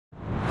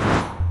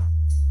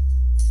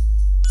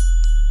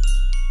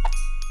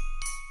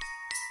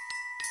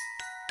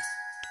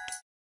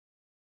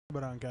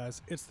But on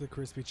guys, it's the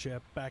Crispy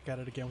Chip back at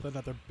it again with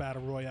another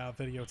Battle Royale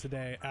video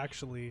today,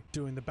 actually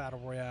doing the Battle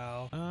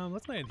Royale.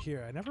 Let's land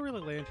here. I never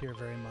really land here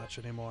very much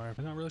anymore.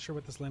 I'm not really sure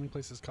what this landing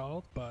place is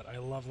called, but I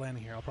love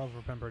landing here. I'll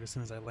probably remember it as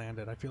soon as I land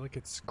it. I feel like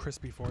it's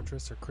Crispy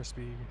Fortress or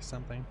Crispy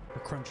something,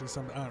 or Crunchy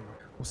something, I don't know.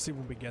 We'll see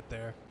when we get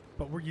there.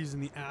 But we're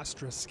using the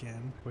Astra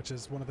skin, which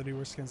is one of the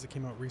newer skins that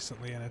came out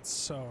recently, and it's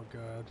so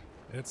good.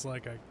 It's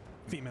like a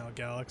female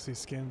galaxy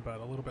skin,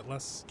 but a little bit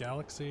less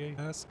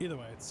galaxy-esque. Either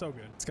way, it's so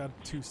good. It's got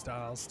two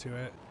styles to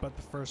it, but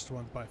the first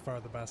one's by far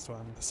the best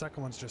one. The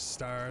second one's just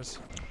stars.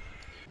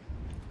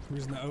 I'm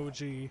using the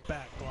OG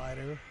back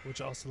glider, which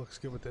also looks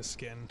good with this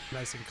skin.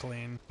 Nice and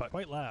clean, but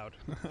quite loud.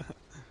 Let's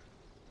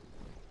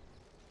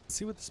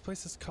see what this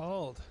place is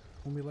called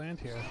when we land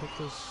here. I hope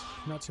there's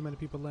not too many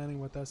people landing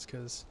with us,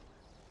 because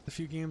the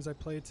few games I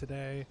played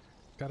today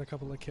got a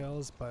couple of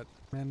kills, but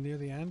man, near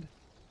the end,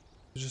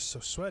 it was just so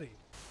sweaty.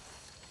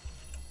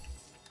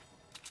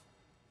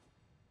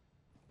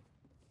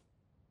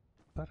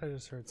 Thought I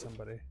just heard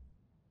somebody.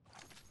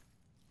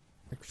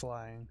 Like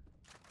flying.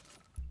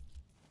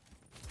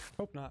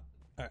 Hope not.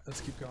 Alright, let's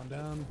keep going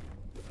down.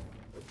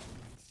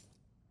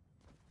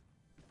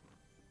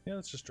 Yeah,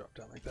 let's just drop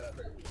down like that.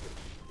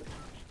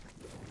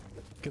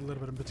 Get a little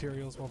bit of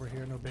materials while we're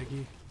here, no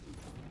biggie.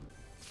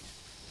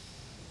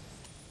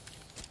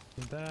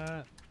 Need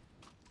that.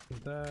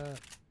 Need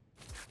that.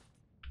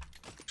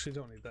 Actually,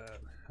 don't need that.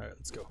 Alright,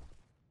 let's go.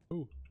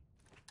 Ooh.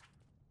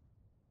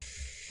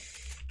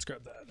 Let's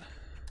grab that.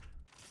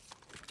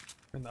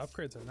 And the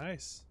upgrades are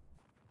nice.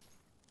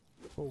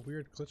 Oh,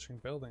 weird glitching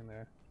building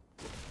there.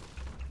 Okay,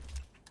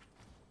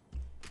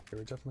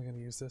 we're definitely going to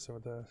use this over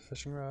the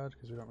fishing rod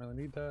because we don't really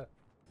need that.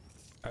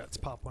 Alright, let's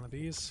pop one of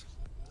these.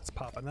 Let's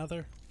pop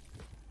another.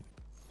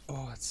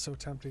 Oh, it's so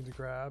tempting to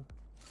grab.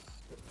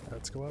 Alright,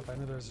 let's go up. I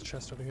know there's a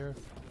chest over here.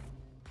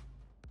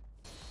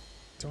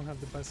 Don't have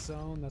the best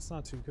zone. That's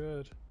not too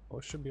good. Oh,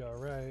 it should be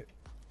alright.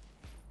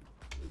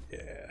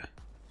 Yeah.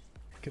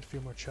 Get a few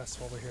more chests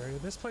while we're here.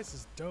 This place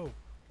is dope.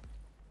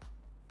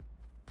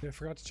 Yeah, I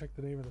forgot to check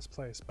the name of this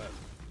place, but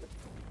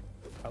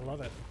I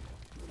love it.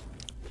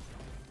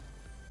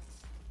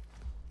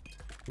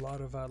 A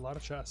lot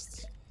of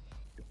chests.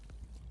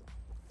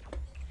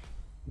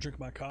 Drink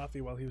my coffee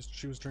while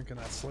she was drinking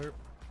that slurp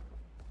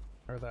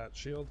or that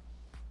shield.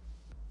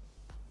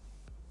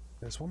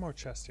 There's one more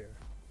chest here.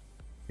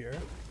 Here?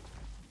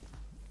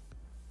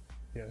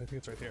 Yeah, I think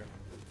it's right here.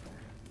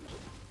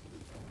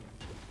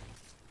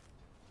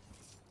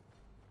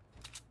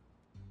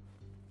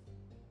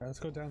 Alright, let's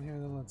go down here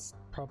and then let's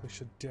probably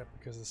should dip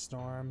because of the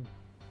storm.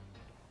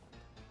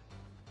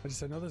 I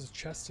know there's a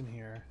chest in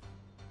here,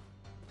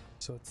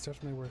 so it's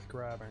definitely worth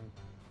grabbing.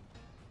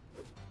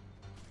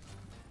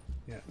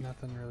 Yeah,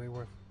 nothing really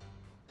worth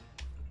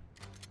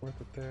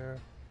it there.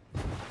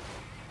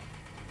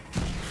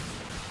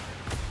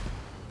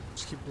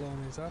 Just keep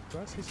blowing these up. Do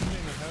I see somebody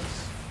in the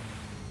house?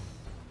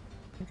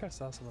 I think I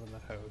saw someone in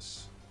the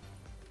house,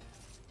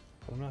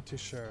 but I'm not too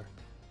sure.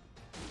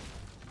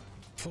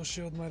 Full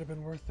shield might have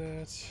been worth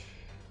it.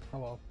 Oh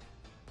well.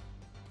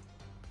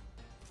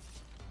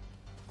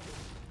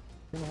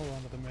 I'm gonna hold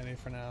on to the mini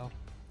for now.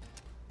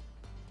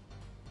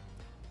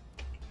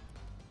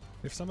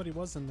 If somebody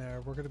was in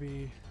there, we're gonna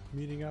be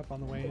meeting up on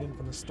the way in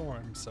from the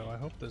storm, so I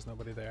hope there's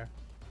nobody there.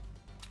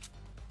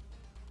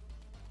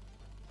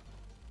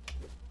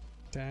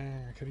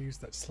 Dang, I could have used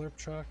that slurp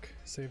truck,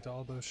 saved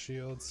all those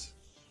shields.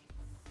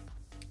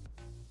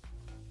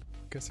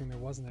 Guessing there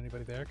wasn't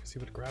anybody there because he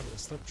would have grabbed the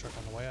slurp truck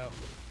on the way out.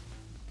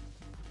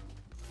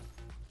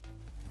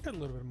 Got a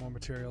little bit more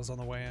materials on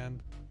the way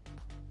in.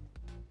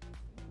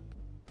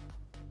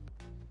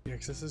 Yeah,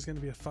 because this is going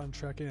to be a fun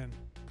trek in.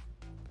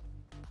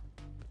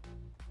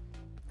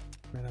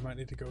 Man, I might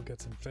need to go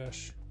get some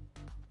fish.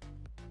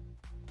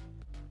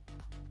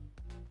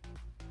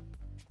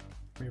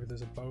 Maybe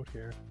there's a boat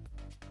here.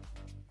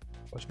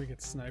 Watch me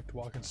get sniped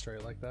walking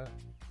straight like that.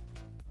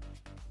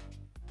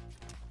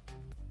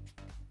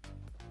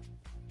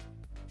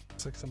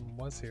 Looks like someone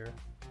was here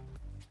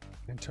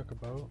and took a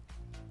boat.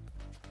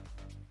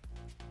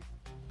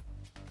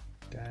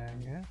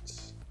 Dang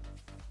it.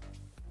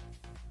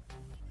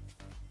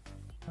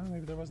 Oh,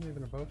 maybe there wasn't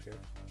even a boat here.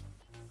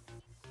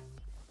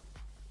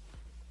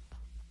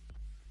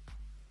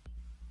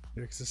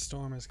 Yeah, because the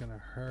storm is gonna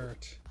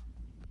hurt.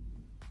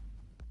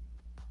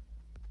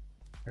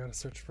 I gotta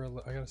search for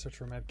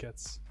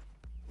medkits.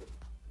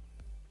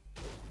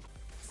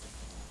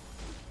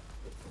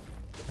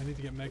 I need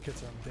to get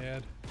medkits or I'm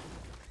dead.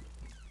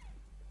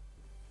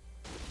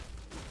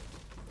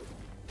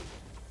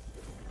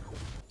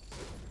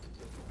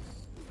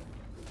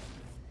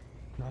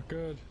 Not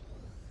good.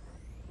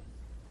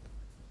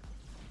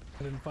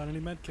 I didn't find any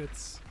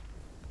medkits.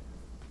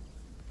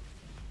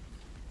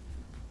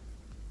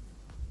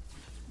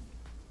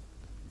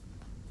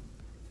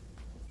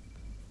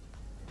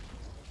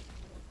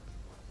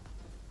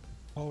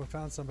 Oh, we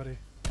found somebody.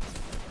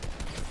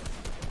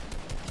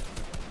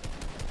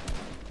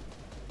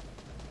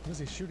 What is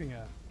he shooting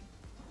at?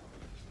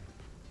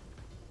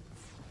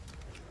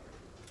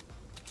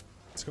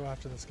 Let's go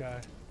after this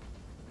guy.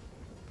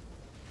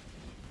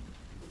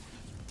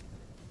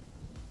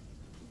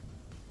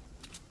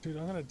 Dude,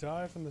 I'm gonna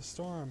die from the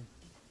storm.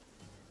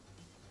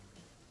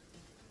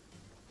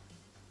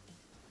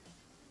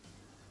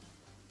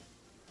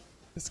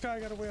 This guy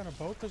got away on a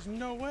boat? There's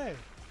no way.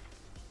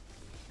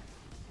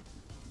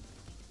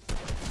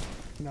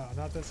 No,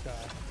 not this guy.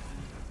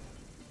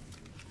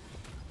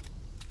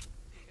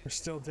 We're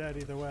still dead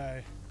either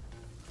way.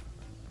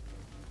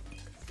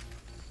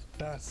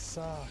 That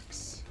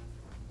sucks.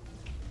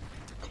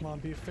 Come on,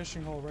 be a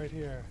fishing hole right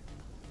here.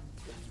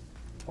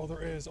 Oh,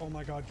 there is. Oh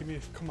my god, give me a...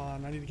 Come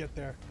on, I need to get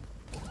there.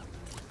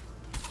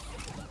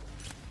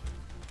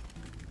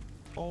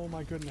 Oh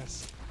my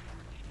goodness.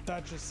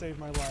 That just saved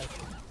my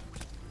life.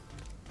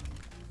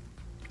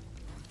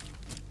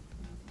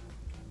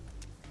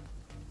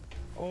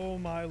 Oh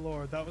my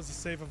lord, that was the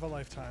save of a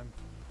lifetime.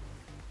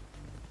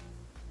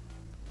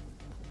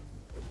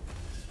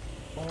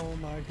 Oh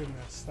my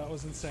goodness, that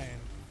was insane.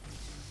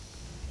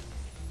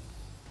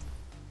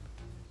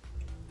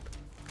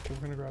 Okay,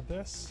 we're gonna grab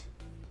this,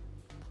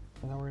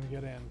 and then we're gonna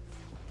get in.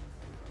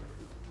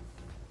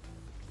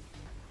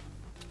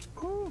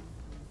 Whew!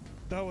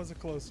 That was a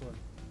close one.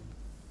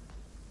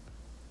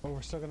 Oh,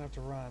 we're still gonna have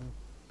to run.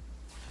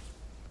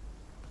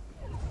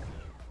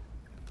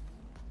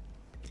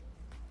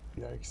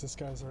 Yikes, this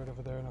guy's right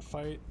over there in a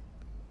fight.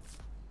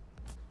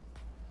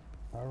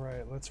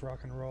 Alright, let's rock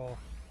and roll.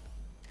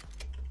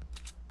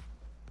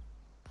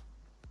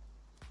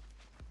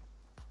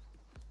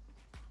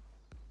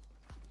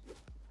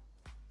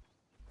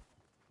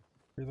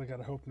 Really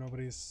gotta hope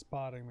nobody's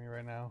spotting me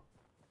right now.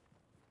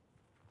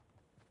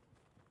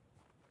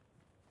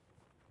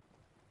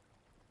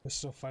 There's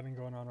still fighting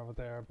going on over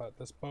there, but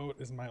this boat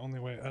is my only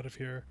way out of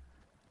here.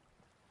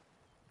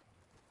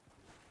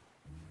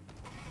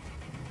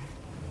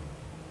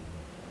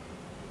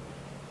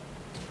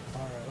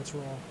 Alright, let's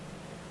roll.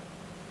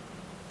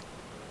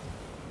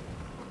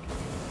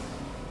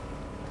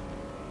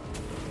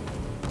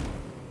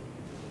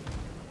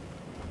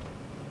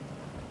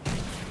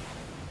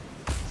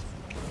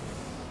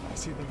 I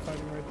see them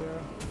fighting right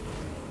there.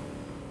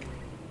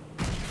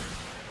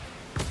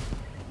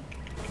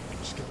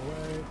 Just get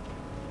away.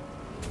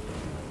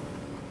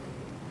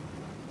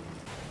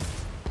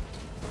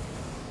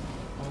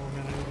 Oh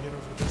man, I need to get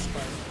over this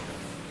fight.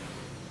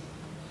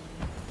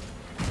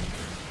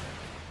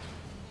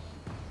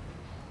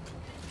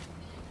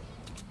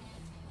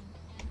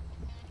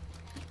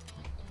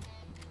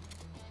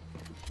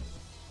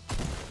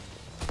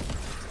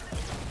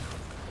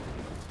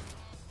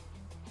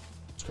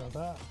 Let's grab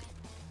that.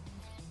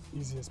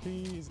 Easy as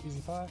peas,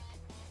 easy pie.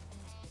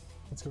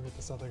 Let's go get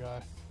this other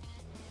guy.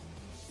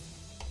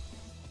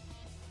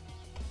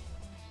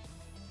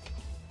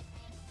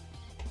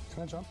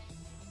 Can I jump?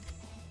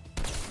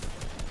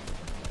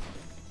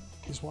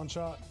 He's one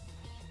shot.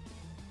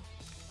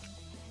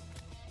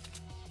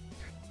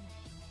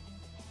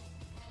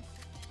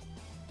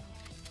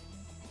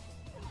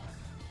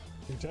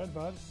 You're dead,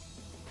 bud.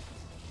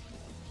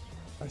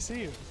 I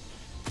see you.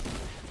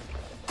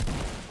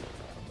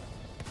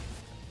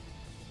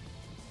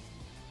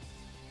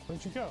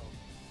 Where'd you go?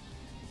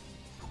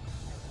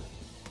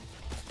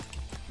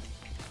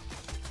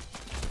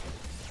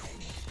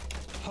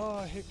 Oh,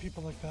 I hate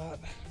people like that.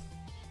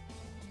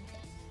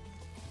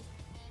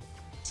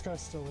 This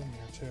guy's still in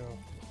here, too.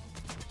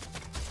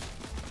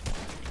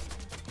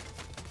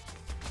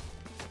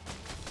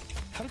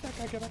 How did that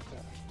guy get up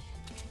there?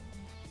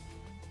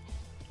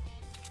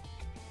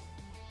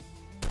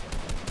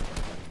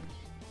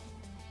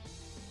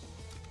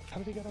 How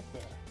did he get up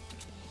there?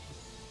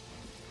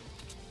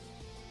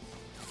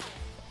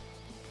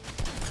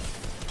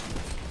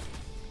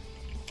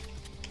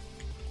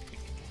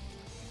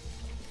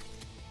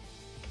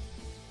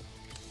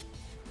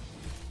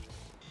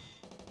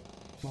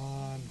 Come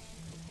on.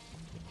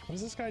 What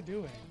is this guy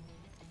doing?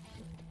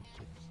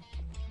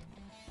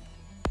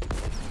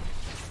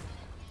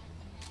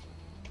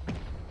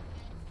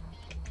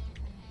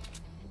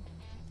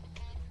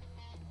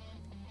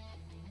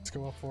 Let's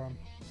go up for him.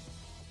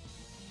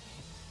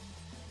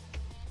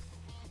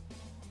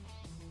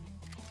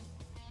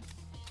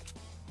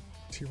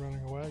 Is he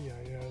running away? Yeah,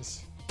 he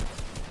is.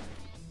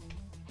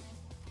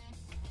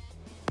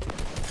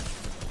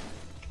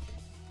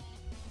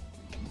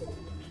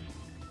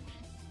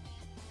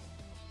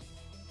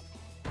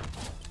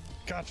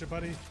 Gotcha,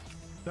 buddy.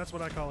 That's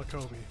what I call a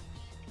Kobe.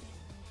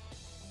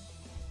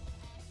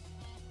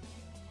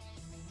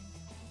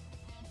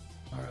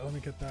 Alright, let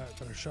me get that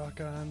better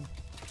shotgun.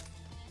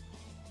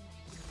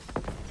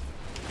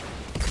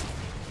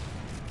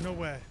 No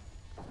way.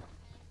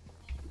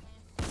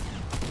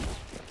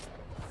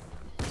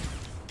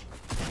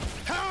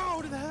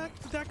 How the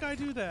heck did that guy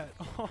do that?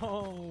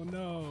 Oh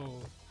no.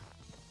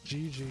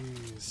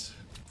 GG's.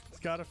 It's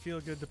gotta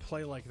feel good to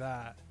play like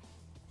that.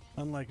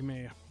 Unlike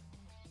me.